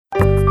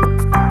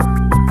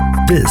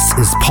This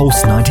is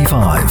Pulse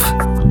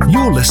 95.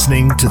 You're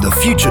listening to the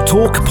Future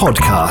Talk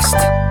podcast.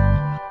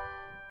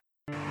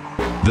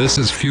 This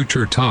is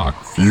Future Talk.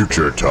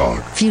 Future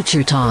Talk.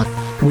 Future Talk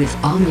with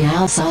Omnia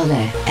Al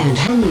Saleh and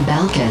Hani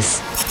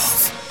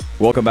Balkis.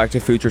 Welcome back to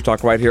Future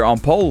Talk right here on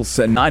Pulse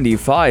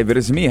 95. It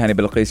is me, Hani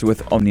Balkis,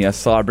 with Omnia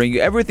Salah, bringing you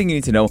everything you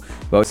need to know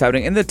about what's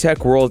happening in the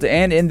tech world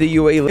and in the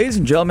UAE. Ladies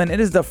and gentlemen, it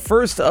is the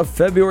 1st of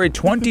February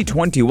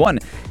 2021.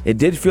 It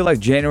did feel like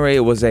January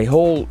was a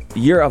whole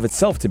year of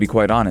itself, to be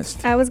quite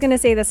honest. I was going to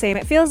say the same.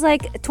 It feels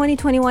like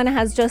 2021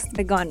 has just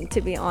begun,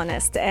 to be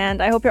honest.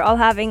 And I hope you're all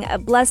having a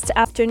blessed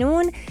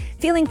afternoon,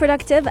 feeling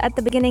productive at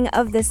the beginning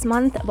of this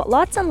month. But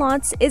lots and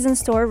lots is in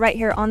store right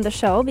here on the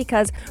show,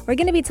 because we're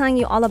going to be telling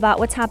you all about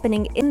what's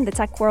happening in the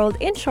tech world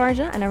in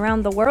Sharjah and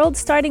around the world,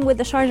 starting with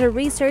the Sharjah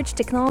Research,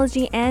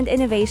 Technology and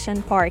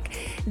Innovation Park.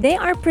 They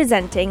are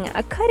presenting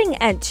a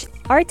cutting-edge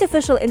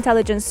artificial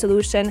intelligence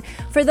solution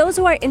for those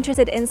who are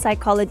interested in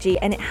psychology,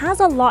 and it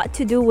has a lot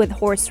to do with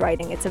horse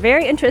riding. It's a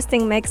very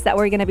interesting mix that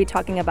we're going to be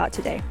talking about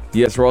today.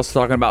 Yes, we're also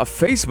talking about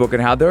Facebook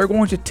and how they're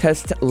going to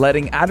test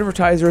letting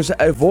advertisers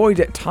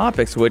avoid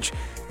topics, which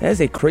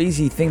is a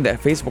crazy thing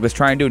that Facebook is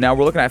trying to do. Now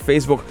we're looking at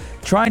Facebook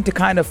trying to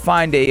kind of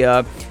find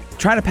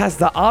trying to pass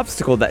the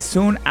obstacle that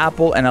soon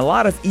Apple and a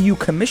lot of EU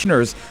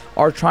commissioners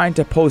are trying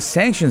to pose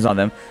sanctions on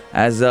them,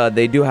 as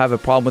they do have a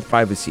problem with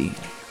privacy.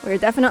 We're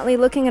definitely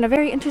looking at a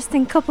very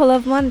interesting couple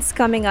of months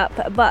coming up.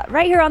 But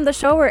right here on the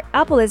show, where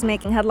Apple is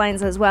making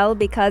headlines as well,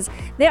 because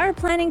they are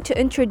planning to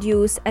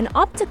introduce an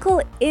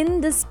optical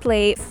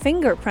in-display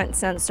fingerprint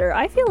sensor.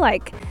 I feel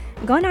like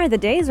gone are the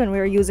days when we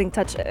were using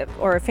touch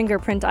or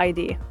fingerprint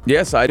ID.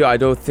 Yes, I do. I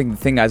do think the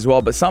thing as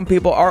well. But some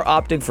people are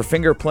opting for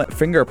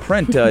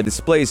fingerprint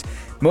displays,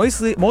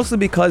 mostly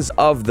because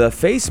of the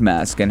face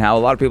mask and how a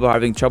lot of people are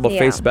having trouble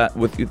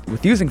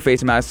with using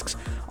face masks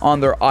on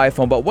their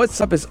iPhone. But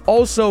WhatsApp is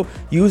also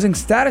using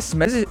status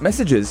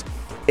messages,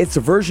 its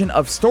version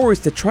of stories,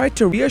 to try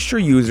to reassure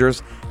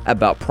users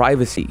about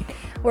privacy.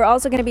 We're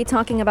also going to be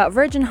talking about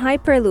Virgin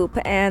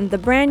Hyperloop and the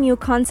brand new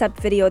concept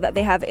video that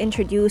they have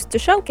introduced to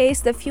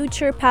showcase the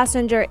future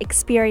passenger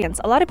experience.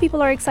 A lot of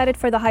people are excited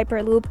for the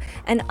Hyperloop,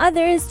 and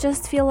others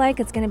just feel like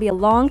it's going to be a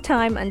long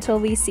time until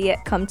we see it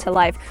come to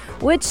life.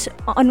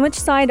 On which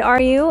side are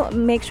you?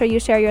 Make sure you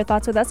share your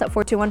thoughts with us at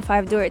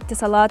 4215 Dur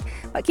Ittisalat.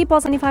 But keep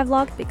Pulse 95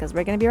 locked, because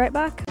we're going to be right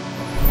back.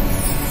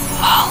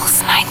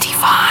 Pulse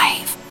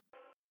 95.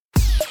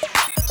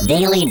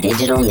 Daily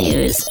digital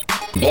news.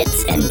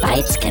 Bits and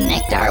bytes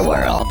connect our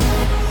world.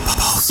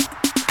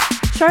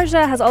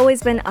 Sharjah has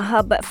always been a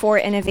hub for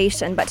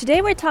innovation, but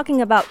today we're talking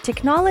about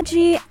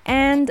technology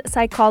and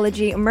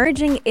psychology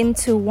merging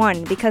into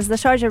one, because the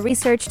Sharjah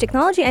Research,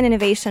 Technology and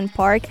Innovation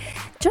Park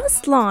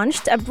just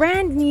launched a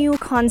brand new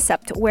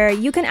concept where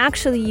you can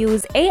actually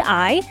use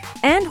AI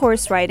and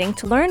horse riding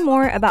to learn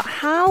more about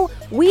how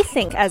we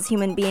think as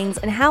human beings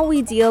and how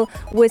we deal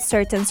with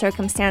certain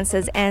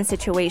circumstances and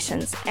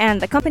situations.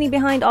 And the company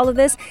behind all of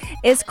this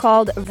is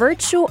called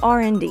Virtue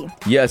R&D.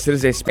 Yes, it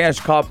is a Spanish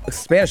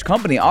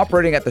company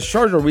operating at the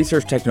Sharjah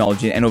Research,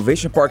 Technology and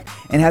Innovation Park,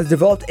 and has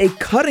developed a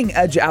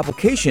cutting-edge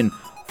application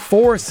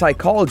for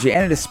psychology,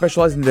 and it is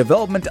specialized in the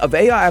development of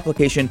AI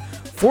application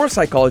for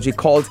psychology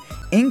called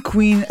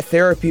equine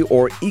therapy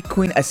or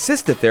equine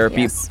assisted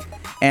therapy. Yes.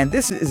 And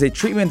this is a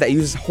treatment that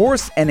uses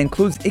horse and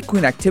includes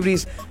equine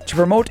activities to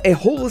promote a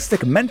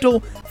holistic mental,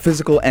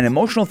 physical, and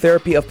emotional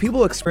therapy of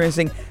people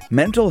experiencing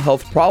mental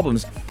health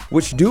problems,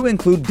 which do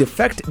include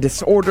defect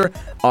disorder,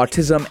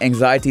 autism,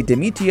 anxiety,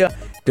 dementia,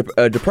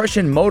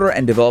 depression, motor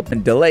and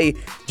development delay,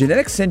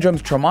 genetic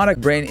syndromes, traumatic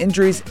brain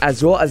injuries,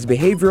 as well as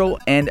behavioral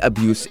and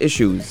abuse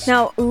issues.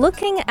 Now,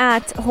 looking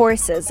at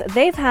horses,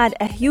 they've had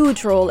a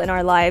huge role in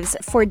our lives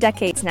for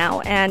decades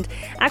now. And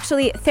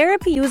actually,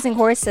 therapy using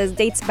horses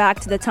dates back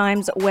to the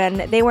times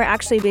when they were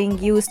actually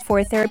being used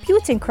for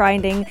therapeutic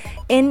riding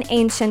in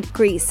ancient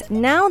Greece.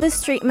 Now,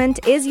 this treatment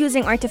is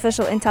using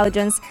artificial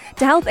intelligence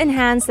to help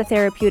enhance the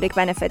therapeutic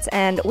benefits.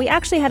 And we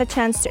actually had a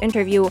chance to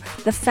interview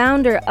the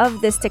founder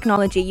of this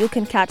technology. You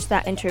can catch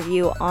that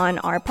interview on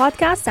our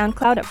podcast,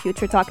 SoundCloud at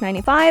Future Talk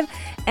 95,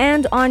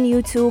 and on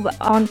YouTube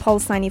on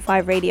Pulse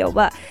 95 Radio.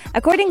 But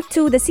according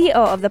to the CEO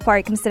of the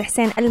park, Mr.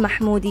 Hussein Al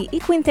Mahmoudi,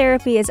 equine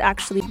therapy is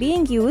actually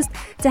being used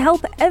to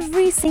help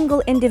every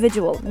single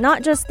individual,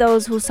 not just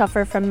those who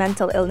suffer from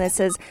mental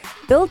illnesses,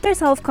 build their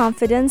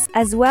self-confidence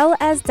as well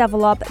as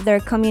develop their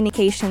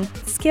communication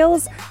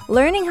skills,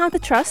 learning how to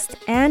trust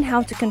and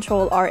how to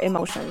control our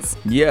emotions.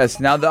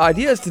 Yes, now the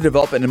idea is to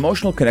develop an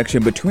emotional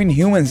connection between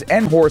humans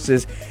and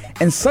horses,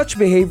 and such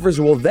behaviors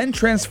will then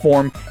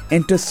transform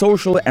into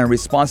social and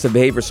responsive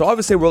behavior. So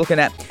obviously we're looking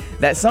at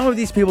that some of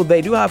these people,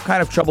 they do have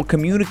kind of trouble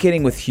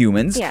communicating with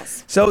humans.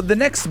 Yes. So the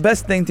next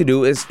best thing to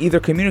do is either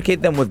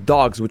communicate them with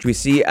dogs, which we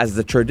see as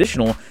the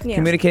traditional,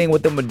 communicating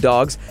with them with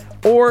dogs,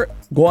 or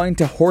going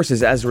to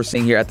horses, as we're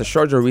seeing here at the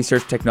Sharjah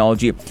Research,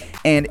 Technology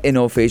and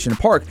Innovation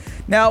Park.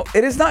 Now,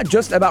 it is not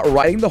just about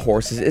riding the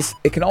horses,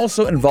 it can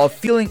also involve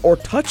feeling or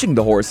touching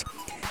the horse.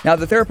 Now,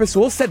 the therapist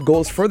will set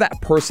goals for that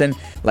person,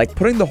 like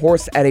putting the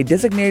horse at a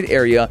designated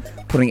area,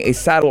 putting a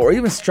saddle, or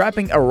even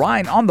strapping a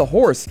rein on the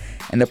horse,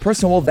 and the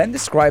person will then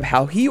describe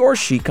how he or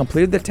she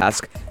completed the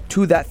task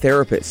to that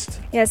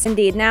therapist. Yes,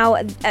 indeed.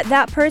 Now,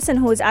 that person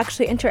who is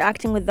actually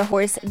interacting with the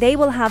horse, they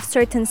will have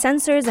certain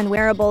sensors and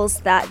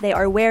wearables that they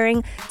are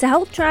wearing to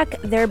help track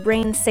their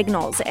brain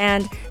signals.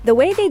 And the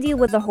way they deal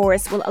with the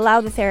horse will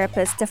allow the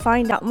therapist to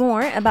find out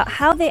more about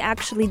how they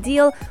actually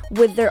deal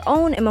with their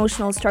own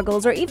emotional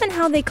struggles, or even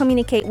how they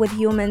communicate with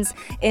humans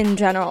in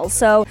general.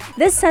 So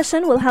this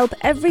session will help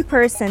every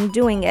person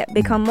doing it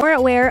become more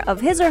aware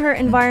of his or her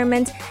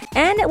environment,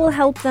 and it will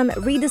help them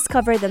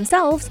rediscover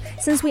themselves,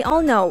 since we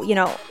all know,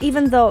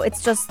 even though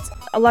it's just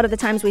a lot of the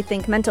times we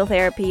think mental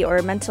therapy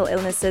or mental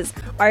illnesses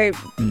are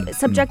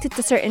subjected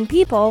to certain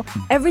people,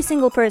 every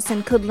single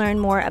person could learn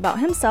more about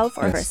himself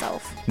or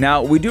herself.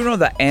 Now, we do know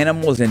that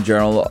animals in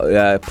general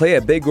play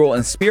a big role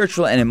in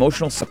spiritual and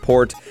emotional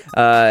support,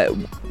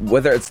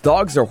 whether it's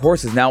dogs or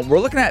horses. Now, we're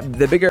looking at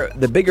the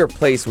bigger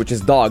place, which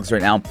is dogs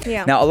right now.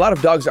 Yeah. Now, a lot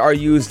of dogs are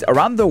used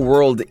around the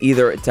world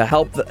either to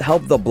help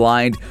the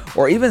blind,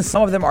 or even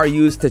some of them are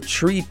used to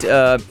treat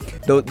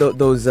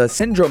those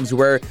syndromes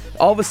where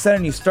all of a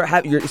sudden you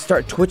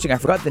start twitching. I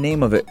forgot the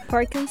name of it.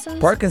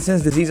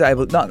 Parkinson's disease.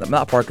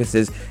 Not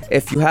Parkinson's.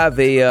 If you have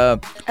a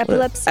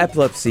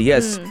epilepsy,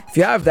 yes. If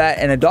you have that,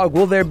 and a dog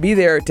will be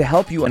there to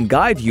help you and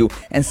guide you.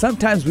 And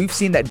sometimes we've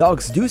seen that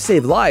dogs do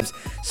save lives.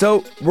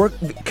 So we're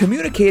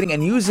communicating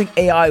and using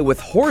AI with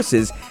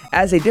horses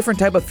as a different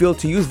type of field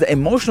to use the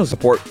emotional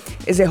support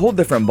is a whole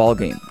different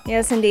ballgame.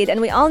 Yes, indeed. And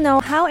we all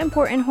know how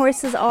important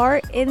horses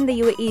are in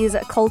the UAE's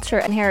culture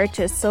and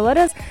heritage. So let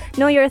us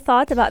know your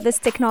thought about this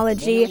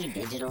technology,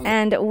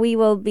 and we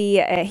will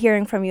be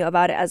hearing from you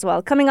about it as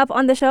well. Coming up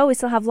on the show, we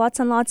still have lots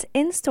and lots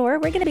in store.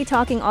 We're going to be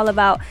talking all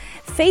about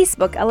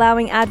Facebook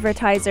allowing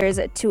advertisers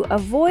to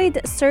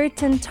avoid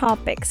certain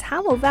topics.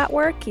 How will that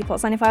work? Keep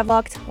Pulse 95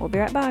 locked. We'll be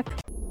right back.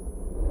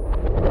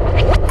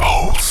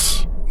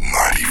 Pulse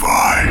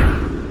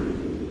 95.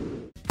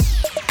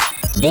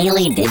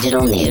 Daily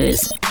digital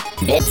news.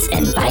 Bits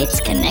and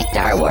bytes connect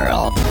our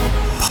world.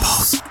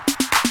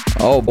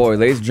 Oh boy,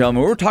 ladies and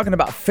gentlemen, we're talking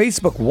about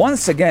Facebook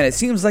once again. It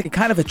seems like a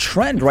kind of a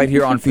trend right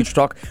here on Future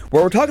Talk,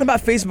 where we're talking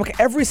about Facebook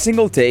every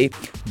single day.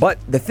 But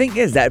the thing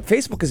is that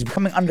Facebook is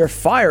becoming under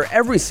fire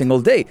every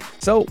single day.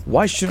 So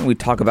why shouldn't we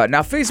talk about it?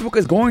 Now, Facebook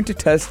is going to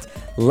test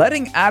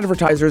letting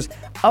advertisers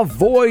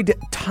avoid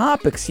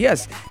topics.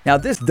 Yes. Now,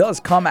 this does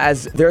come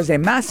as there's a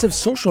massive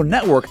social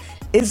network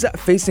is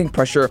facing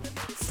pressure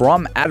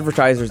from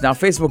advertisers. Now,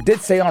 Facebook did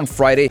say on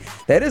Friday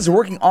that it is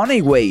working on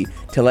a way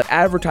to let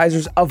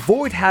advertisers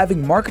avoid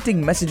having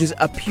marketing messages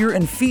appear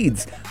in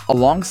feeds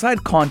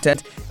alongside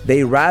content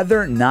they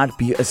rather not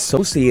be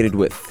associated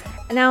with.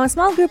 Now, a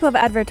small group of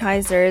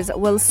advertisers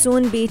will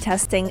soon be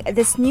testing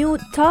this new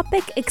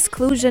topic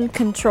exclusion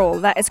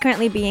control that is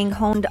currently being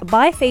honed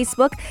by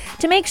Facebook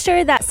to make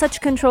sure that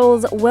such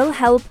controls will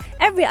help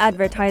every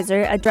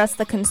advertiser address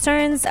the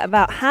concerns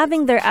about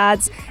having their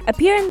ads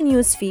appear in the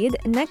newsfeed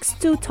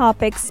next to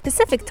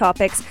specific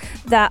topics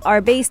that are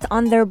based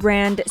on their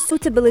brand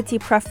suitability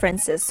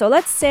preferences. So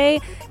let's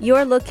say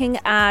you're looking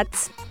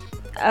at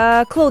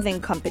a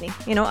clothing company,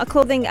 a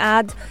clothing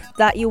ad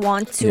that you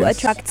want to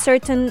attract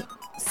certain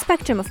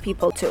spectrum of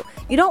people to.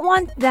 You don't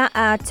want that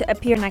ad to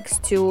appear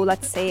next to,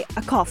 let's say,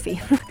 a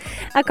coffee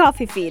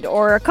feed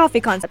or a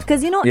coffee concept,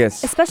 because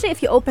especially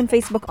if you open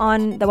Facebook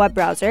on the web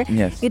browser,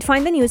 you'd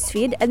find the news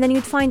feed and then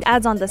you'd find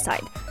ads on the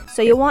side.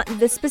 So you want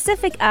the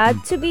specific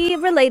ad to be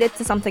related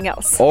to something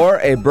else. Or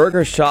a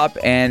burger shop,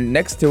 and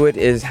next to it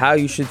is how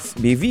you should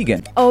be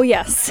vegan. Oh,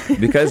 yes.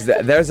 Because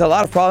there's a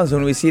lot of problems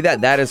when we see that.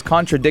 That is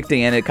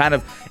contradicting, and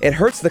it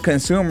hurts the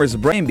consumer's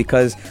brain,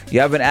 because you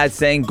have an ad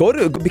saying,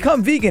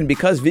 become vegan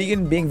because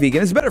being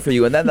vegan is better for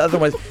you. And then the other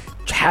one is,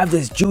 have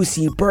this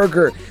juicy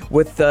burger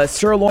with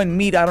sirloin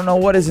meat. I don't know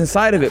what is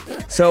inside of it.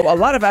 So a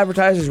lot of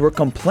advertisers were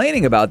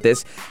complaining about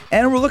this,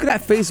 and we're looking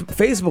at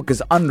Facebook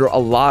is under a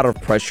lot of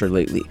pressure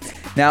lately.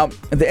 Now,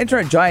 the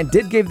internet giant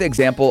did give the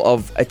example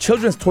of a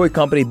children's toy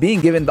company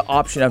being given the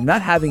option of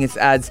not having its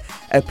ads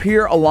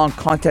appear along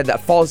content that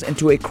falls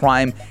into a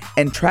crime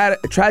and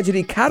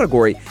tragedy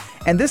category.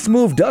 And this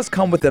move does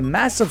come with a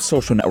massive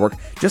social network,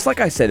 just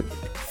like I said,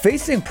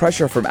 facing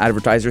pressure from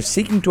advertisers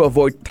seeking to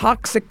avoid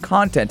toxic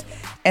content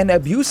and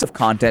abusive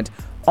content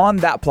on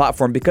that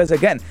platform. Because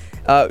again,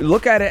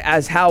 look at it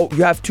as how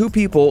you have two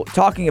people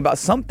talking about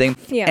something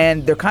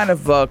and they're kind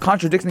of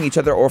contradicting each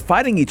other or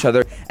fighting each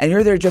other, and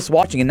you're there just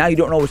watching, and now you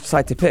don't know which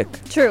side to pick.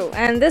 True,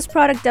 and this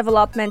product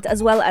development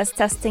as well as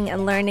testing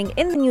and learning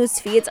in the news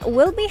feeds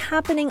will be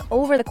happening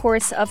over the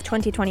course of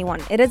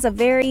 2021. It is a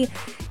very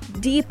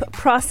deep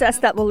process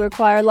that will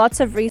require lots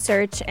of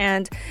research,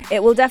 and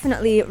it will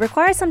definitely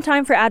require some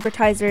time for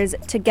advertisers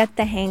to get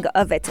the hang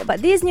of it.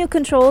 But these new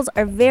controls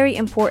are very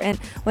important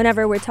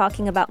whenever we're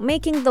talking about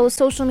making those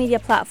social media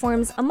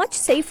platforms a much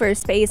safer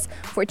space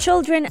for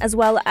children as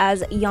well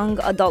as young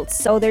adults.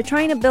 So they're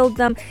trying to build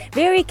them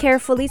very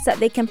carefully so that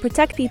they can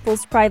protect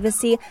people's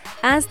privacy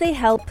as they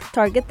help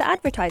target the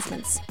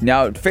advertisements.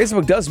 Now,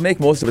 Facebook does make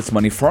most of its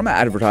money from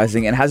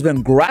advertising and has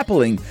been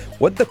grappling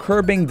with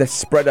curbing the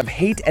spread of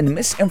hate and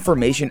misinformation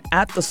misinformation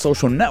at the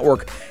social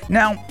network.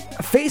 Now,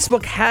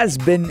 Facebook has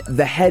been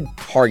the head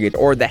target,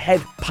 or the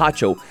head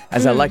pacho,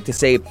 as I like to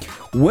say,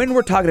 when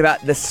we're talking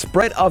about the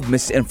spread of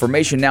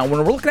misinformation. Now,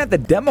 when we're looking at the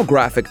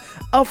demographic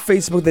of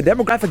Facebook, the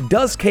demographic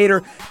does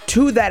cater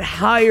to that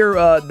higher,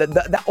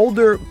 the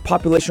older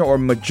population or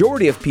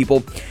majority of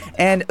people.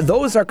 And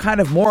those are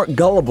kind of more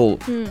gullible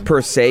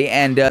per se,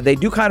 and they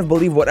do kind of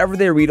believe whatever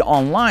they read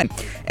online.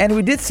 And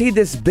we did see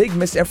this big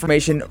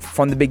misinformation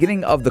from the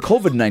beginning of the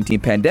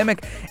COVID-19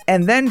 pandemic,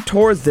 and then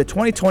towards the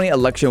 2020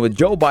 election with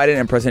Joe Biden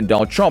and President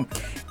Donald Trump.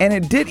 And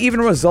it did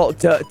even result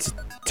to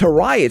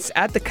riots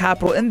at the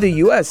Capitol in the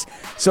U.S.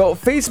 So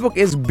Facebook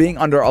is being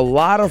under a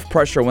lot of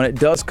pressure when it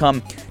does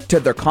come to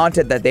their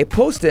content that they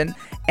post in,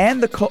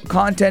 and the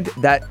content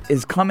that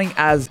is coming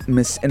as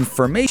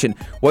misinformation,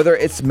 whether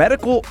it's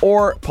medical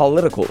or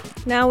political.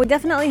 Now, we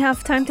definitely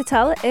have time to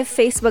tell if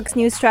Facebook's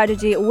new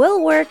strategy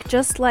will work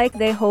just like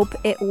they hope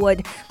it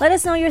would. Let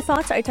us know your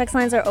thoughts. Our text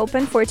lines are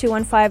open,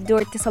 4215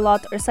 Door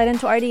Tisalat, or slide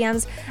into our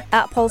DMs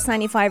at Pulse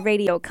 95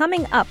 Radio.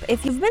 Coming up,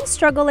 if you've been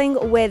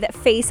struggling with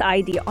Face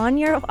ID on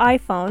your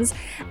iPhones,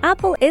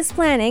 Apple is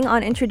planning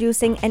on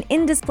introducing an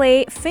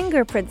in-display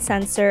fingerprint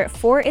sensor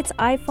for its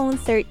iPhone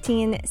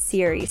 13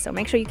 series. So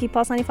make sure you keep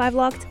Pulse 95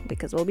 locked,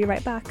 because we'll be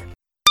right back.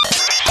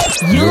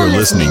 You're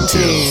listening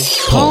to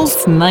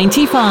Pulse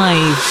 95.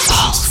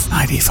 Pulse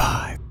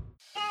 95.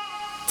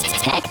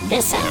 Check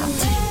this out.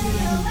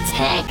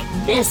 Check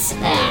this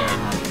out.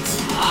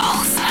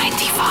 Pulse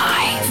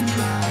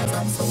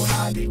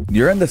 95.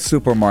 You're in the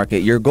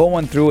supermarket, you're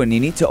going through and you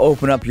need to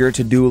open up your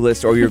to-do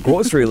list or your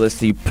grocery list,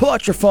 so you pull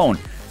out your phone,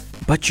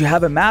 but you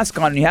have a mask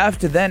on and you have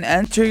to then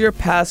enter your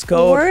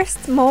passcode.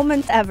 Worst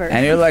moment ever.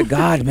 And you're like,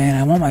 God, man,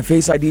 I want my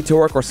Face ID to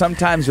work. Or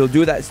sometimes you'll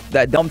do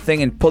that dumb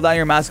thing and pull down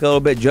your mask a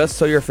little bit just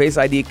so your Face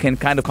ID can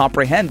kind of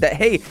comprehend that,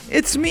 hey,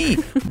 it's me.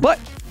 But,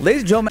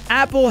 ladies and gentlemen,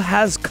 Apple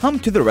has come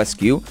to the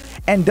rescue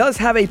and does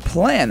have a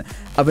plan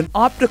of an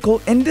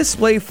optical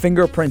in-display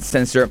fingerprint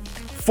sensor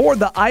for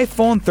the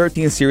iPhone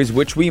 13 series,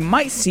 which we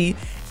might see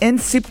in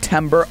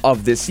September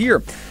of this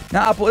year.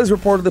 Now, Apple is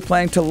reportedly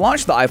planning to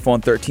launch the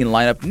iPhone 13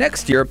 lineup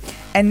next year,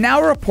 and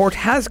now a report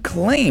has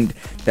claimed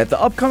that the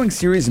upcoming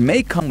series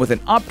may come with an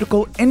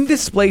optical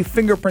in-display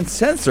fingerprint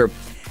sensor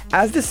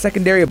as the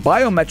secondary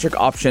biometric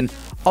option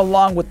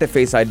along with the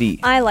Face ID.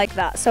 I like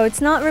that. So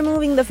it's not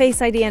removing the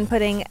Face ID and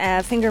putting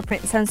a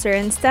fingerprint sensor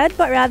instead,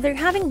 but rather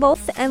having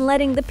both and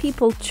letting the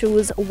people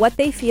choose what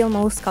they feel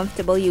most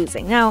comfortable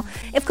using. Now,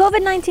 if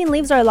COVID-19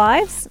 leaves our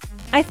lives,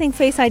 I think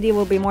Face ID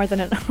will be more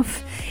than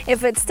enough.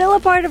 If it's still a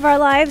part of our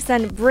lives,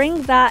 then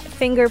bring that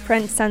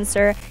fingerprint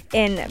sensor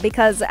in,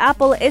 because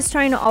Apple is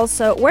trying to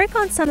also work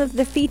on some of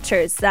the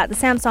features that the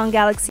Samsung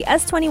Galaxy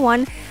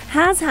S21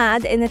 has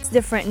had in its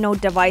different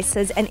Note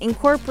devices and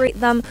incorporate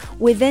them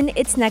within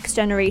its next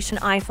generation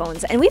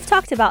iPhones. And we've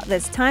talked about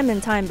this time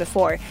and time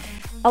before.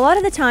 A lot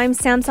of the time,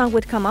 Samsung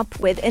would come up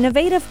with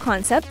innovative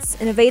concepts,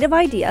 innovative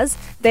ideas.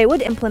 They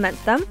would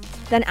implement them.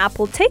 Then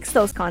Apple takes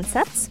those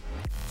concepts,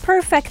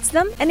 perfects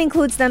them, and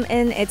includes them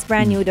in its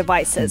brand new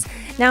devices.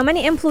 Now,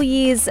 many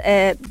employees,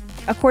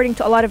 according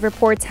to a lot of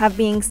reports, have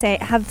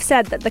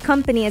said that the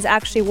company is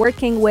actually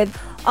working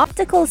with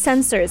optical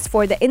sensors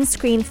for the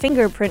in-screen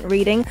fingerprint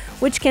reading,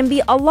 which can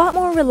be a lot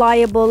more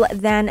reliable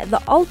than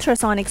the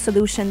ultrasonic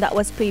solution that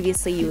was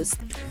previously used.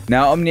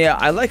 Now, Omnia,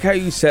 I like how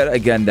you said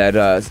again that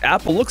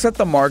Apple looks at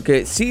the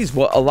market, sees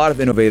what a lot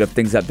of innovative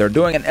things that they're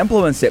doing, and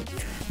implements it.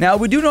 Now,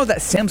 we do know that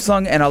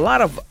Samsung and a lot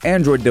of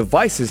Android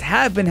devices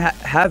have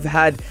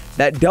had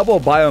that double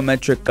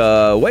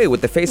biometric way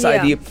with the Face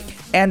ID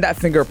and that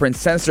fingerprint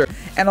sensor.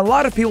 And a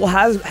lot of people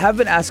have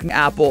been asking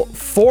Apple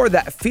for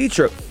that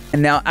feature.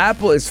 And now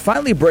Apple is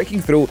finally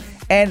breaking through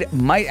and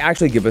might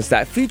actually give us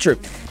that feature.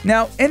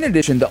 Now, in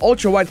addition, the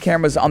ultra-wide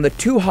cameras on the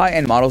two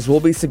high-end models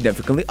will be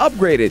significantly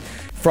upgraded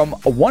from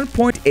a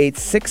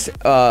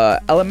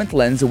 1.86 element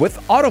lens with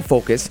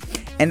autofocus,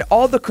 and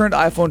all the current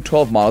iPhone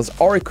 12 models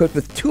are equipped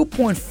with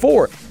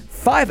 2.4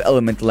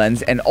 5-element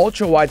lens and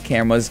ultra-wide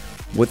cameras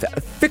with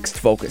fixed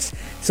focus.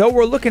 So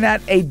we're looking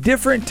at a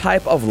different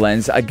type of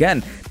lens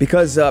again,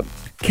 because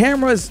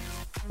cameras,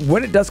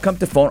 when it does come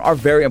to phone, are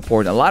very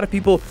important. A lot of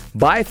people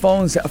buy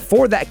phones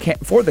for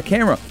the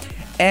camera,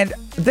 and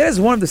that is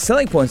one of the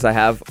selling points I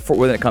have for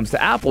when it comes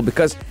to Apple,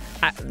 because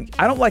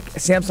I don't like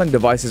Samsung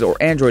devices or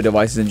Android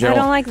devices in general.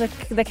 I don't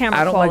like the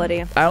camera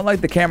quality. I don't like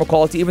the camera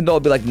quality, even though it'll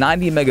be like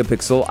 90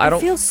 megapixel.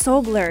 It feels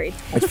so blurry.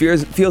 It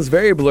feels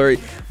very blurry.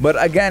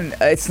 But again,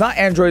 it's not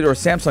Android or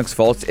Samsung's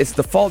fault. It's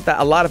the fault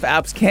that a lot of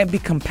apps can't be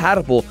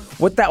compatible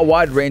with that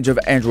wide range of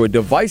Android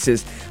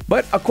devices.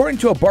 But according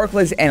to a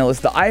Barclays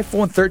analyst, the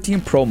iPhone 13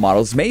 Pro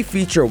models may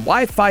feature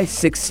Wi-Fi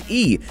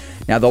 6E.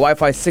 Now, the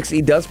Wi-Fi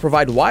 6E does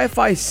provide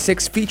Wi-Fi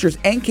 6 features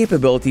and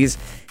capabilities,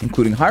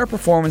 including higher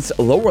performance,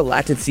 lower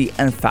latency,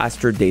 and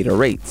faster data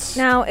rates.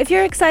 Now, if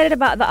you're excited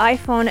about the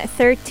iPhone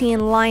 13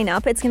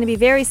 lineup, it's going to be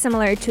very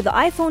similar to the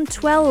iPhone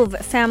 12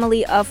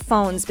 family of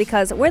phones,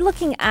 because we're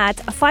looking at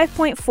a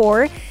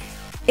 5.4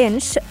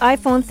 6.1-inch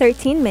iPhone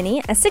 13 mini,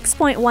 a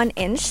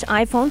 6.1-inch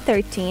iPhone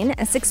 13, a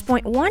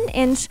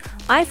 6.1-inch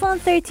iPhone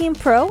 13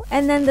 Pro,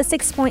 and then the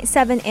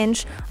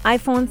 6.7-inch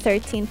iPhone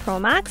 13 Pro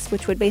Max,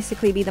 which would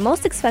basically be the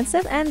most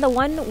expensive and the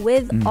one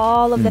with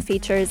all of the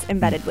features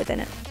embedded within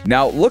it.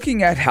 Now,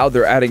 looking at how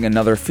they're adding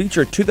another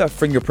feature to the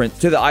fingerprint,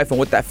 to the iPhone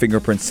with that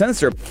fingerprint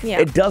sensor,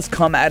 it does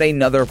come at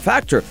another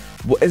factor.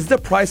 Is the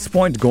price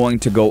point going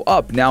to go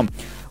up? Now,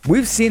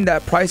 we've seen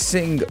that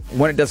pricing,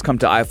 when it does come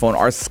to iPhone,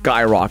 are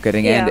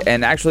skyrocketing.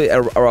 And actually,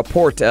 a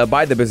report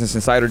by the Business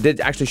Insider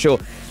did actually show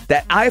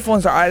that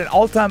iPhones are at an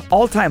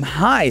all-time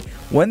high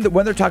when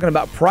they're talking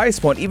about price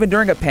point. Even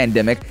during a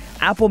pandemic,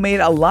 Apple made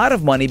a lot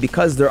of money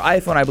because their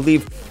iPhone, I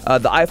believe,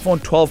 the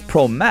iPhone 12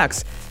 Pro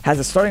Max, has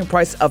a starting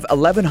price of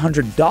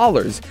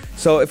 $1,100.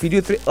 So if you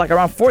do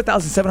around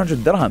 4,700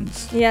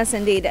 dirhams. Yes,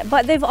 indeed.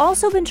 But they've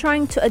also been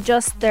trying to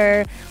adjust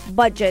their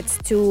budgets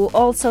to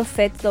also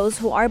fit those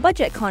who are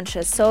budget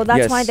conscious. So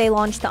that's why they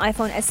launched the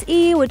iPhone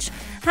SE, which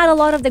had a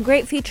lot of the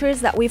great features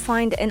that we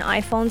find in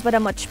iPhones, but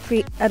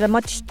at a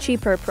much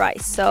cheaper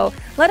price. So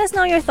let us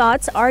know your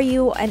thoughts. Are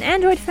you an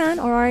Android fan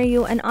or are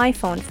you an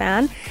iPhone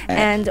fan?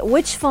 And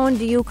which phone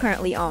do you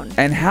currently own?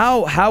 And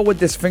how would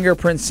this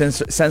fingerprint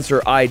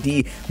sensor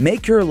ID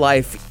make your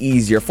life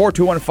easier?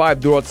 4215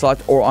 do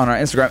WhatsApp or on our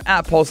Instagram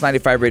at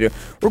Pulse95 Radio.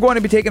 We're going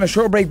to be taking a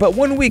short break, but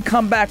when we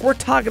come back, we're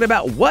talking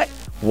about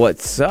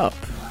what's up.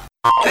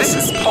 This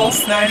is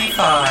Pulse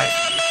 95.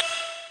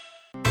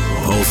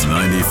 Pulse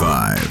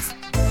 95.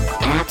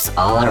 Apps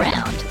all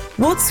around.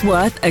 What's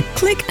worth a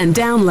click and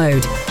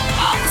download?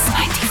 Pulse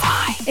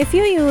 95. If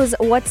you use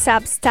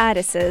WhatsApp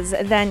statuses,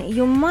 then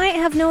you might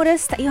have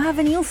noticed that you have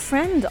a new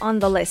friend on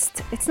the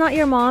list. It's not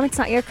your mom, it's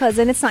not your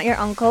cousin, it's not your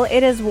uncle,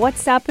 it is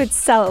WhatsApp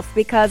itself,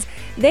 because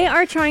they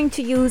are trying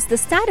to use the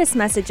status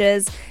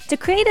messages to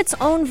create its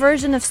own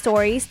version of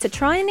stories to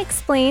try and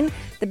explain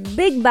the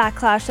big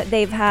backlash that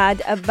they've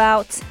had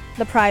about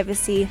the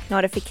privacy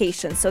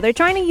notifications. So they're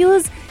trying to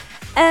use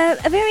an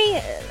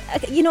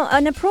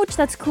approach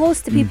that's close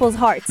to people's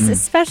hearts,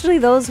 especially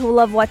those who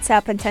love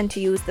WhatsApp and tend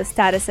to use the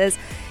statuses.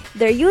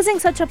 They're using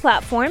such a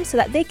platform so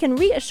that they can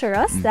reassure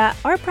us that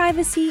our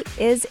privacy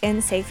is in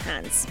safe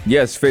hands.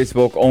 Yes,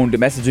 Facebook-owned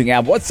messaging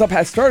app WhatsApp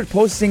has started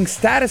posting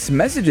status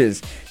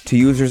messages to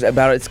users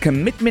about its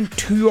commitment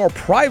to your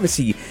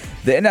privacy.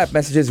 The in-app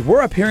messages were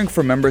appearing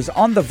for members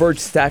on the Verge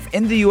staff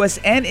in the US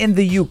and in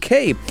the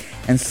UK.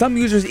 And some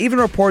users even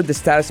reported the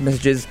status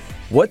messages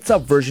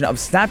WhatsApp version of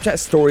Snapchat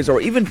stories or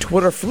even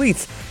Twitter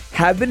fleets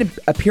have been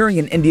appearing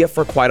in India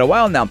for quite a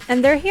while now.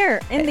 And they're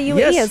here in the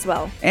UAE as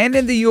well. And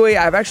in the UAE,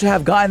 I've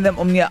actually gotten them,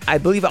 I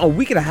believe, a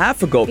week and a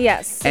half ago.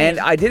 Yes. And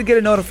I did get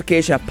a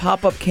notification, a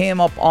pop-up came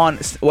up on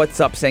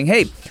WhatsApp saying,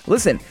 hey,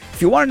 listen,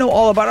 if you want to know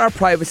all about our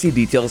privacy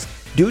details,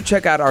 do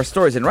check out our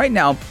stories. And right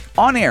now,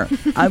 on air,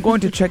 I'm going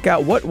to check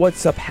out what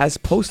WhatsApp has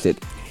posted.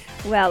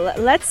 Well,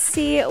 let's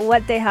see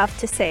what they have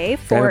to say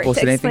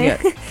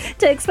to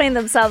explain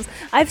themselves.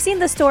 I've seen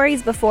the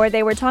stories before.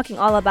 They were talking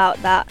all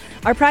about that.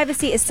 Our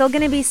privacy is still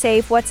going to be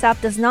safe.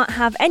 WhatsApp does not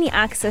have any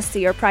access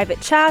to your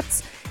private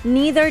chats.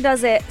 Neither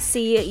does it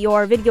see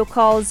your video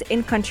calls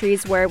in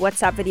countries where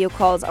WhatsApp video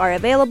calls are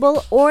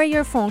available or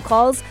your phone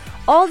calls.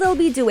 All they'll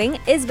be doing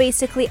is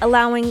basically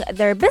allowing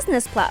their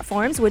business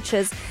platforms, which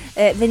is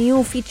the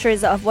new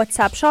features of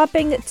WhatsApp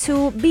Shopping,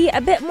 to be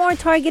a bit more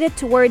targeted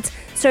towards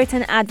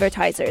certain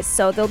advertisers.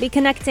 So they'll be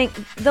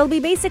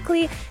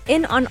basically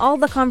in on all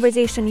the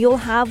conversation you'll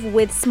have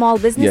with small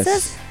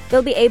businesses.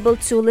 They'll be able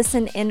to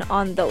listen in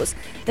on those.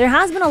 There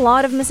has been a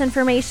lot of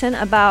misinformation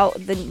about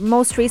the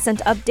most recent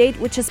update,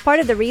 which is part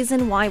of the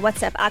reason why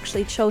WhatsApp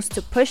actually chose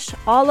to push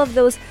all of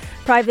those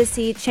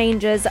privacy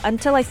changes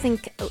until I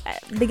think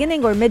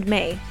beginning or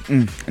mid-May.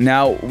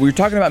 Now, we're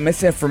talking about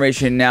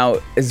misinformation. Now,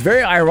 it's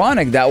very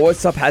ironic that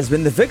WhatsApp has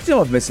been the victim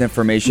of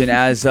misinformation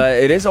as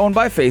it is owned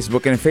by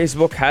Facebook, and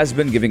Facebook has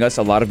been giving us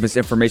a lot of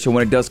misinformation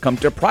when it does come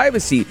to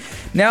privacy.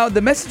 Now,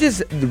 the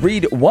messages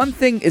read, one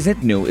thing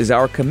isn't new is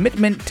our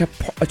commitment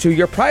to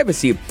your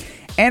privacy,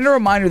 and a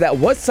reminder that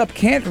WhatsApp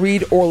can't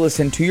read or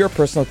listen to your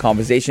personal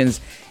conversations,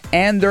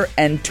 and they're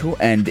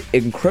end-to-end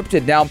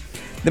encrypted. Now,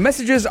 the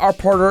messages are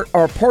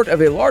part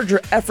of a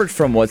larger effort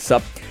from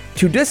WhatsApp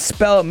to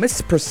dispel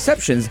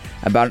misperceptions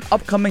about an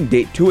upcoming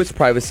date to its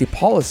privacy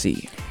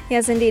policy.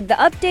 Yes, indeed. The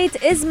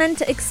update is meant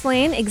to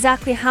explain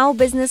exactly how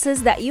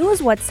businesses that use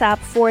WhatsApp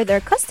for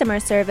their customer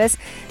service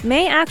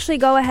may actually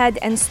go ahead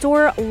and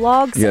store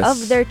logs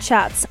of their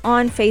chats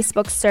on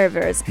Facebook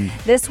servers.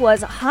 This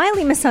was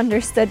highly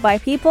misunderstood by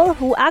people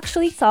who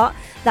actually thought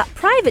that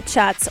private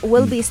chats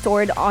will be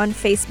stored on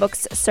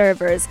Facebook's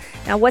servers.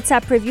 Now,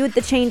 WhatsApp reviewed the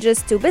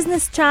changes to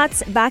business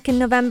chats back in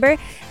November.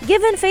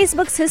 Given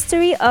Facebook's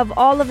history of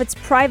all of its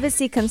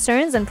privacy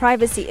concerns and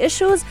privacy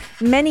issues,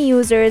 many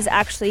users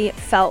actually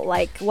felt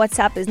like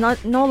WhatsApp is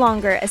no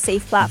longer a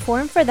safe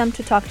platform for them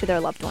to talk to their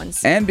loved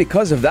ones. And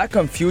because of that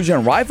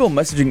confusion, rival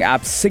messaging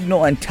apps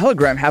Signal and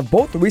Telegram have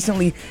both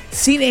recently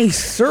seen a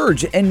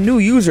surge in new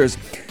users.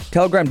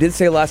 Telegram did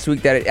say last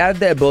week that it added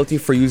the ability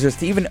for users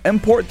to even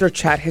import their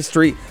chat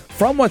history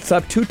from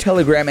WhatsApp to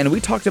Telegram, and we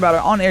talked about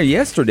it on air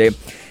yesterday.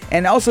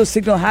 And also,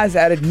 Signal has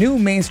added new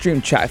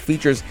mainstream chat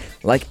features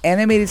like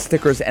animated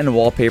stickers and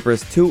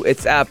wallpapers to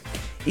its app.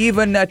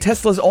 Even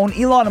Tesla's own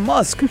Elon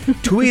Musk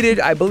tweeted,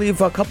 I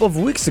believe, a couple of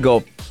weeks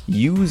ago,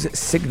 use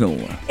Signal.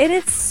 It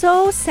is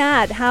so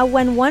sad how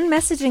when one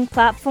messaging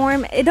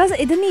platform, it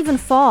didn't even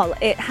fall.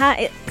 It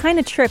kind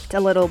of tripped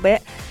a little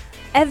bit.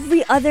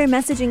 Every other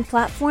messaging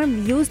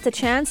platform used the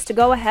chance to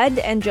go ahead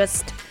and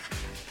just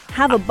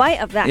have a bite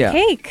of that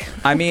cake.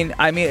 I mean,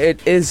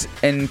 it is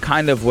in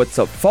kind of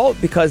WhatsApp fault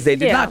because they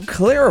did not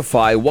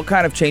clarify what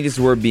kind of changes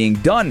were being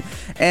done.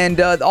 And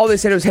all they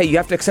said was, hey, you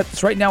have to accept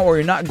this right now or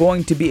you're not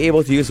going to be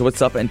able to use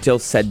WhatsApp until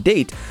said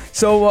date.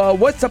 So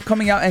WhatsApp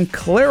coming out and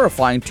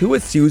clarifying to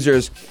its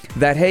users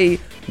that, hey,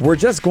 we're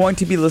just going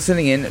to be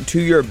listening in to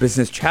your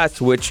business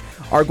chats, which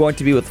are going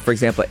to be with, for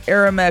example,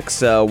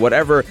 Aramex,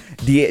 whatever,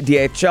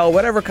 DHL,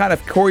 whatever kind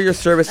of courier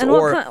service. And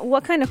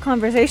what kind of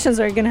conversations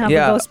are you going to have with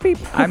those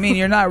people? I mean,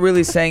 you're not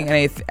really saying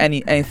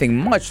anything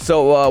much.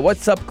 So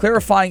WhatsApp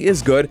clarifying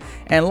is good.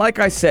 And like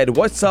I said,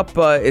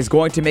 WhatsApp is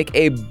going to make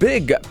a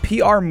big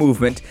PR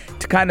movement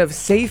to kind of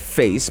save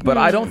face. But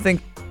I don't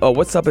think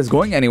WhatsApp is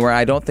going anywhere.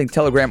 I don't think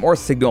Telegram or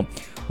Signal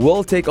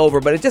will take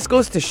over, but it just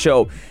goes to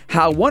show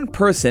how one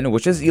person,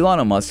 which is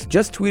Elon Musk,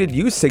 just tweeted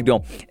use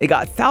Signal. It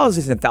got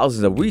thousands and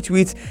thousands of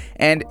retweets,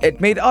 and it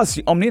made us,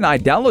 Omni and I,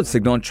 download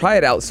Signal and try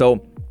it out.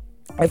 So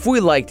if we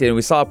liked it and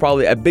we saw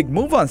probably a big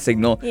move on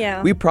Signal,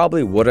 we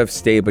probably would have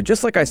stayed. But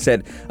just like I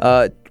said,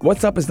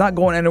 WhatsApp is not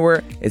going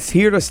anywhere. It's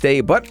here to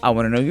stay. But I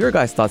want to know your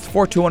guys' thoughts.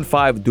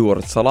 4215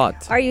 Dur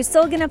Salat. Are you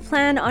still going to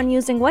plan on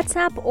using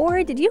WhatsApp,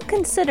 or did you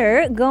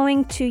consider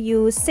going to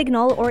use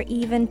Signal or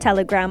even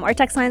Telegram? Our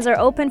text lines are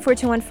open for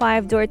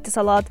 4215 Dur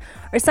Salat,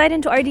 or slide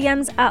into our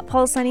DMs at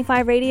Pulse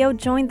 95 Radio.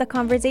 Join the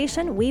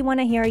conversation. We want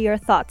to hear your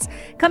thoughts.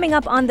 Coming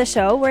up on the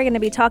show, we're going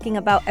to be talking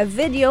about a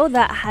video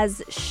that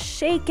has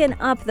shaken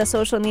up the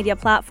social media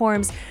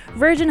platforms.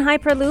 Virgin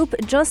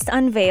Hyperloop just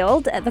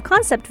unveiled the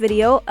concept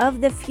video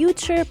of the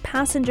future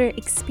passenger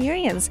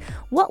experience.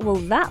 What will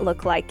that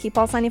look like? Keep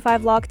Pulse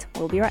 95 locked.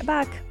 We'll be right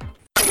back.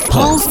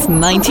 Pulse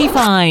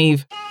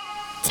 95.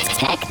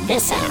 Check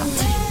this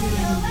out.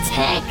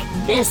 Check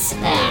this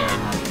out.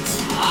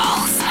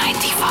 Pulse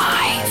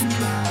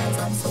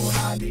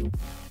 95.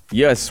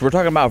 Yes, we're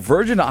talking about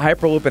Virgin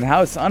Hyperloop and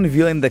how it's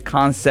unveiling the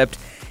concept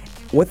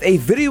with a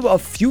video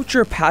of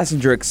future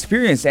passenger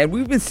experience. And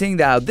we've been seeing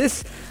that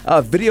this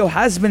video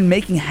has been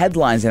making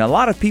headlines, and a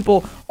lot of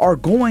people are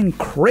going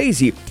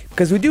crazy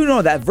because we do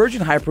know that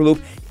Virgin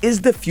Hyperloop is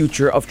the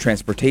future of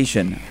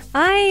transportation.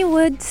 I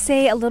would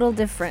say a little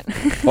different.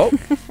 Oh,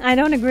 I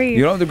don't agree.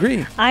 You don't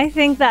agree? I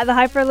think that the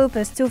Hyperloop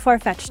is too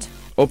far-fetched.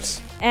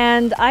 Oops.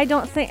 And I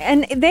don't think,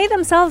 and they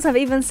themselves have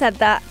even said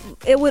that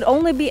it would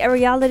only be a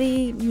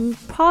reality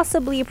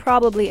probably in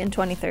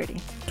 2030.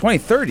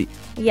 2030?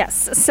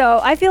 Yes. So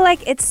I feel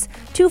like it's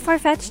too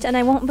far-fetched, and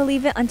I won't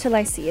believe it until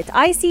I see it.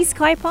 I see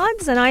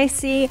Skypods, and I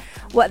see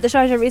what the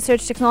Sharjah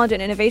Research, Technology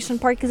and Innovation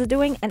Park is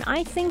doing, and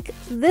I think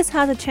this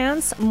has a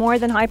chance more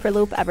than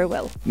Hyperloop ever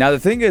will. Now, the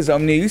thing is,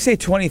 Omni, you say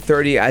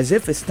 2030 as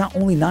if it's not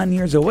only 9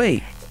 years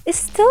away. It's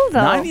still,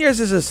 though. 9 years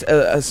is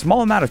a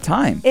small amount of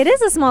time. It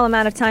is a small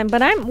amount of time,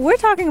 but we're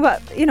talking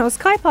about,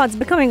 Skypods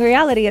becoming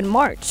reality in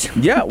March.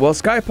 Yeah, well,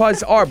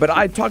 Skypods are, but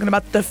I'm talking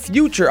about the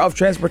future of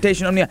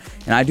transportation. And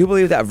I do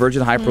believe that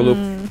Virgin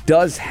Hyperloop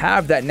does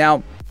have that.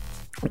 Now,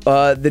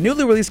 the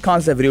newly released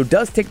concept video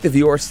does take the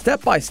viewer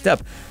step by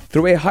step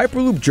through a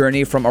Hyperloop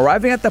journey from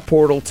arriving at the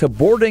portal to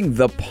boarding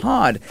the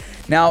pod.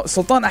 Now,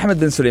 Sultan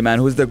Ahmed bin Suleiman,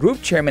 who is the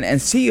group chairman and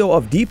CEO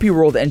of DP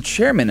World and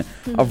chairman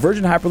of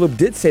Virgin Hyperloop,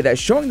 did say that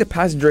showing the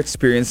passenger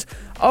experience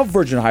of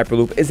Virgin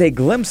Hyperloop is a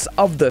glimpse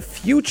of the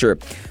future,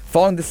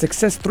 following the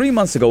success 3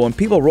 months ago when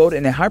people rode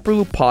in a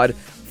Hyperloop pod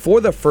for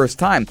the first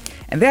time.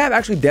 And they have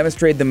actually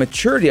demonstrated the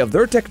maturity of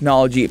their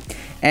technology.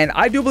 And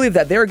I do believe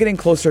that they're getting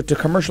closer to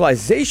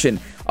commercialization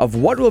of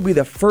what will be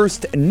the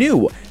first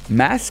new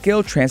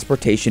mass-scale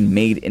transportation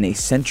made in a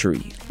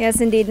century.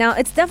 Yes, indeed. Now,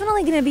 it's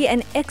definitely going to be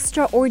an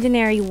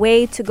extraordinary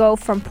way to go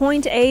from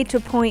point A to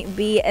point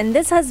B. And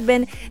this has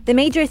been the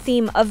major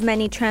theme of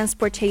many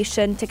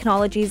transportation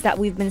technologies that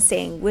we've been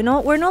seeing. We're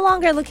no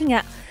longer looking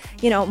at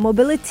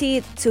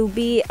mobility to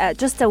be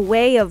just a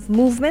way of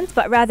movement,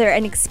 but rather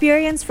an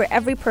experience for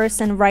every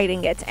person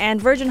riding it. And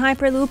Virgin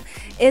Hyperloop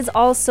is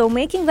also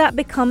making that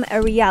become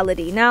a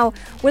reality. Now,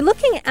 we're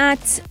looking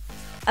at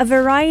a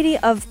variety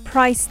of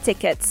price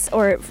tickets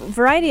or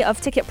variety of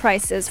ticket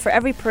prices for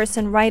every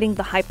person riding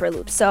the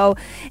Hyperloop. So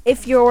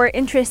if you're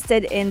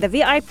interested in the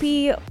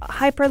VIP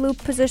Hyperloop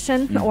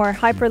position or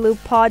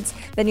Hyperloop pods,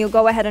 then you'll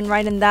go ahead and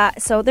ride in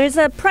that. So there's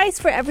a price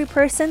for every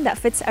person that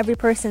fits every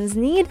person's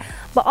need,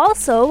 but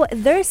also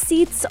their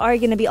seats are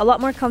going to be a lot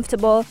more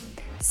comfortable.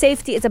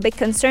 Safety is a big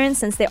concern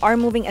since they are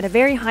moving at a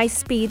very high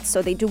speed,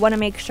 so they do want to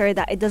make sure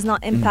that it does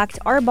not impact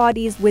our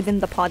bodies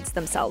within the pods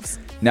themselves.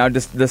 Now,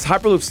 this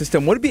Hyperloop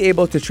system would be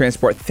able to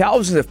transport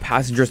thousands of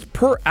passengers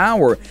per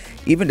hour,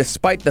 even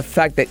despite the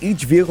fact that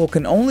each vehicle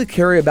can only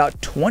carry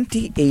about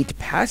 28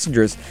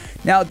 passengers.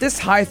 Now, this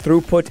high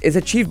throughput is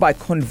achieved by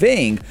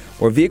conveying,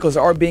 where vehicles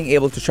are being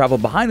able to travel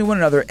behind one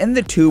another in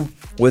the tube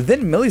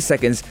within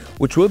milliseconds,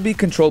 which will be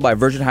controlled by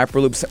Virgin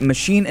Hyperloop's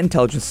machine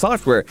intelligence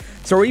software.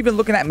 So we're even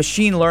looking at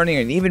machine learning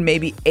and even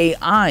maybe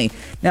AI.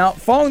 Now,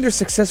 following their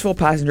successful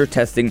passenger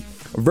testing,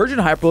 Virgin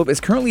Hyperloop is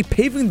currently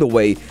paving the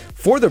way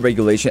for the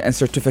regulation and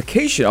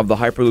certification of the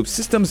Hyperloop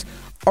systems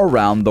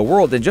around the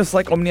world. And just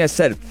like Omnia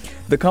said,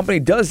 the company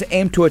does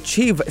aim to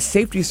achieve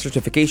safety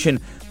certification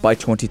by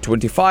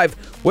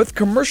 2025 with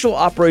commercial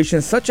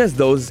operations such as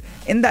those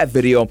in that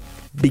video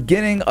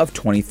beginning of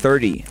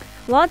 2030.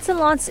 Lots and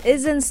lots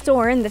is in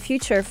store in the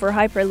future for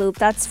Hyperloop,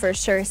 that's for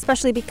sure.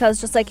 Especially because,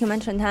 just like you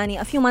mentioned, Hani,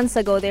 a few months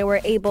ago they were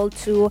able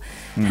to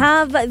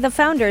have the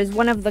founders,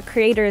 one of the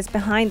creators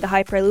behind the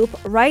Hyperloop,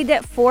 ride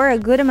it for a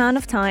good amount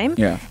of time.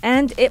 Yeah.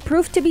 And it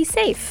proved to be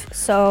safe.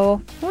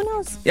 So, who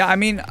knows? Yeah, I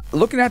mean,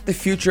 looking at the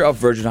future of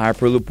Virgin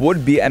Hyperloop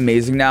would be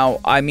amazing. Now,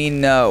 I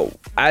mean,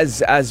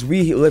 as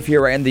we live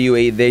here right in the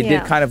UAE, they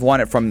did kind of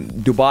want it from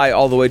Dubai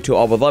all the way to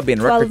Abu Dhabi in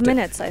 12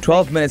 minutes, I think.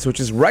 12 minutes,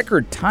 which is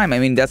record time. I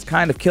mean, that's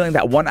kind of killing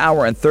that 1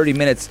 hour and 30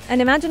 minutes. And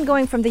imagine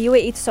going from the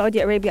UAE to Saudi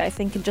Arabia, I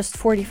think, in just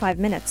 45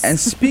 minutes. And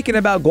speaking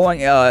about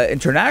going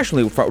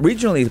internationally,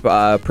 regionally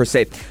per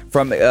se,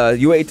 from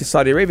UAE to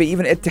Saudi Arabia,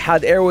 even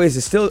Etihad Airways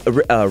is still,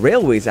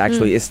 Railways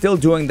actually, is still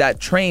doing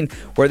that train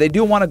where they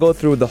do want to go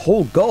through the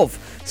whole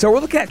Gulf. So we're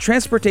looking at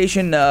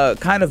transportation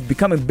kind of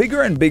becoming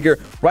bigger and bigger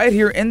right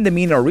here in the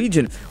MENA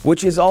region,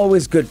 which is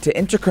always good to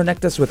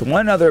interconnect us with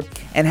one another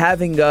and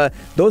having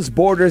those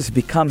borders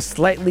become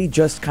slightly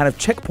just kind of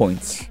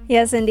checkpoints.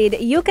 Yes, indeed.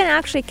 You can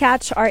actually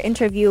catch our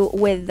interview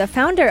with the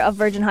founder of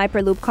Virgin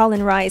Hyperloop,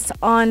 Colin Rice,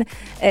 on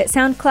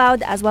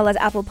SoundCloud as well as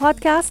Apple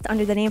Podcast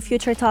under the name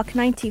Future Talk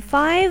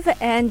 95.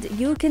 And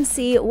you can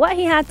see what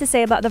he had to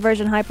say about the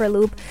Virgin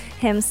Hyperloop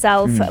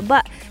himself.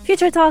 But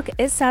Future Talk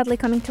is sadly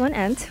coming to an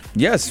end.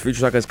 Yes,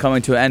 Future Talk is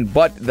coming to an end.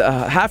 But the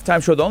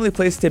halftime show, the only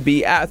place to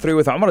be at 3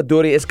 with Omar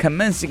Douri, is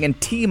commencing in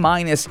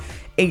T-minus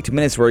 8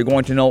 minutes, where you're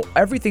going to know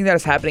everything that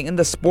is happening in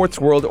the sports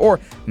world or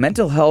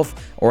mental health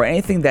or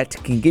anything that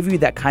can give you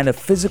that kind of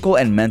physical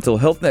and mental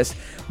healthness.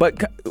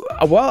 But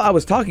while I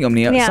was talking,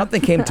 Omnia,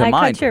 something came to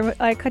mind.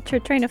 I cut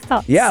your train of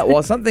thought. Yeah,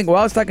 well, while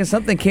I was talking,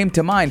 something came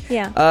to mind.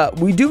 Yeah.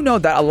 We do know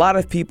that a lot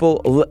of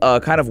people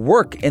kind of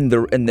work in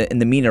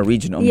the MENA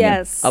region. Omnia.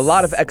 Yes. A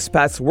lot of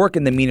expats work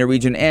in the MENA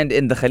region and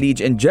in the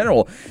Khalij in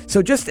general.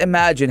 So just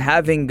imagine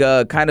having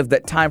kind of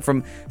that time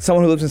from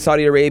someone who lives in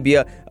Saudi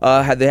Arabia,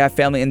 they have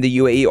family in the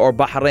UAE or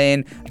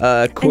Bahrain,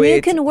 Kuwait. And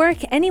you can work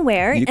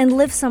anywhere and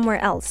live somewhere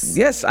else.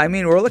 Yes, I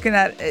mean, we're looking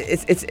at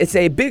it's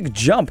a big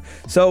jump.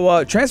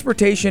 So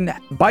transportation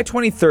by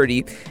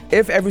 2030,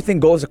 if everything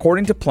goes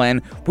according to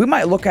plan, we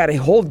might look at a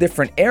whole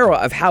different era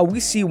of how we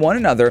see one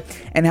another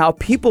and how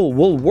people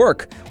will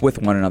work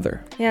with one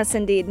another. Yes,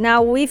 indeed.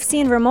 Now, we've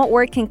seen remote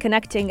working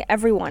connecting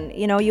everyone.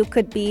 You know, you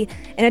could be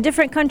in a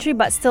different country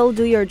but still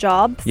do your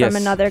job from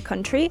another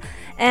country.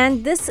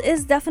 And this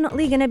is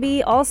definitely going to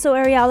be also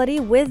a reality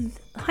with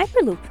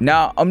Hyperloop.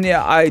 Now,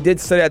 Omnia, I did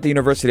study at the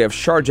University of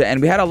Sharjah, and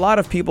we had a lot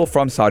of people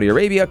from Saudi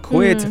Arabia,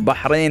 Kuwait,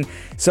 Bahrain,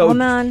 so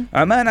Oman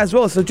as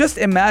well. So just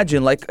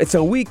imagine, like, it's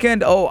a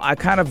weekend. Oh, I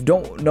kind of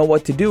don't know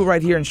what to do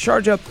right here in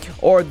Sharjah,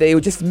 or they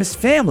would just miss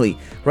family,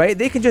 right?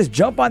 They can just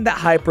jump on that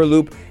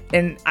Hyperloop.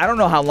 And I don't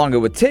know how long it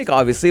would take,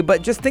 obviously,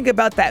 but just think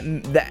about that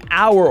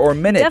hour or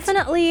minute.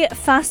 Definitely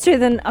faster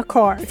than a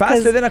car.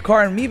 Faster than a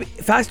car, and maybe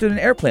faster than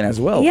an airplane as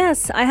well.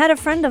 Yes, I had a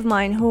friend of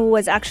mine who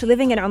was actually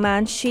living in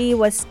Oman. She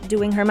was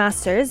doing her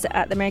master's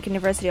at the American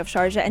University of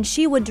Sharjah, and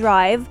she would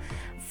drive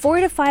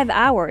 4 to 5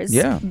 hours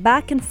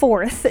back and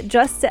forth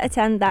just to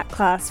attend that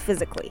class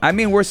physically. I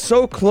mean, we're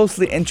so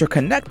closely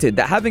interconnected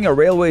that having a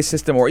railway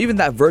system or even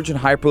that Virgin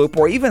Hyperloop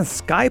or even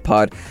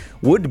Skypod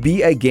would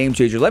be a game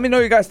changer. Let me know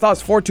your guys'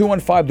 thoughts,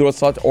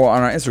 4215 or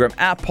on our Instagram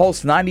at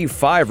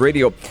Pulse95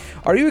 Radio.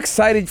 Are you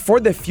excited for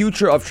the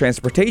future of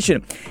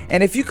transportation?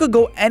 And if you could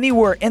go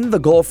anywhere in the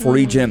Gulf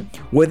region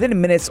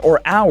within minutes or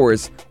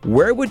hours,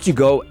 where would you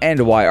go and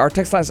why? Our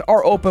text lines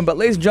are open, but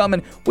ladies and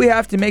gentlemen, we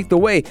have to make the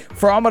way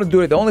for Amar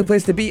Duri, the only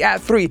place to be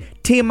at 3,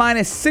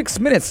 T-minus 6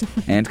 minutes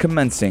and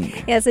commencing.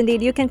 Yes,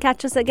 indeed. You can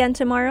catch us again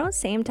tomorrow,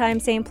 same time,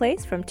 same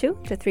place, from 2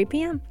 to 3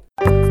 p.m.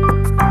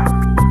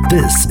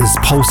 This is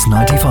Pulse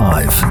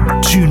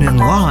 95. Tune in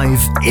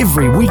live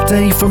every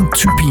weekday from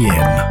 2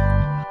 p.m.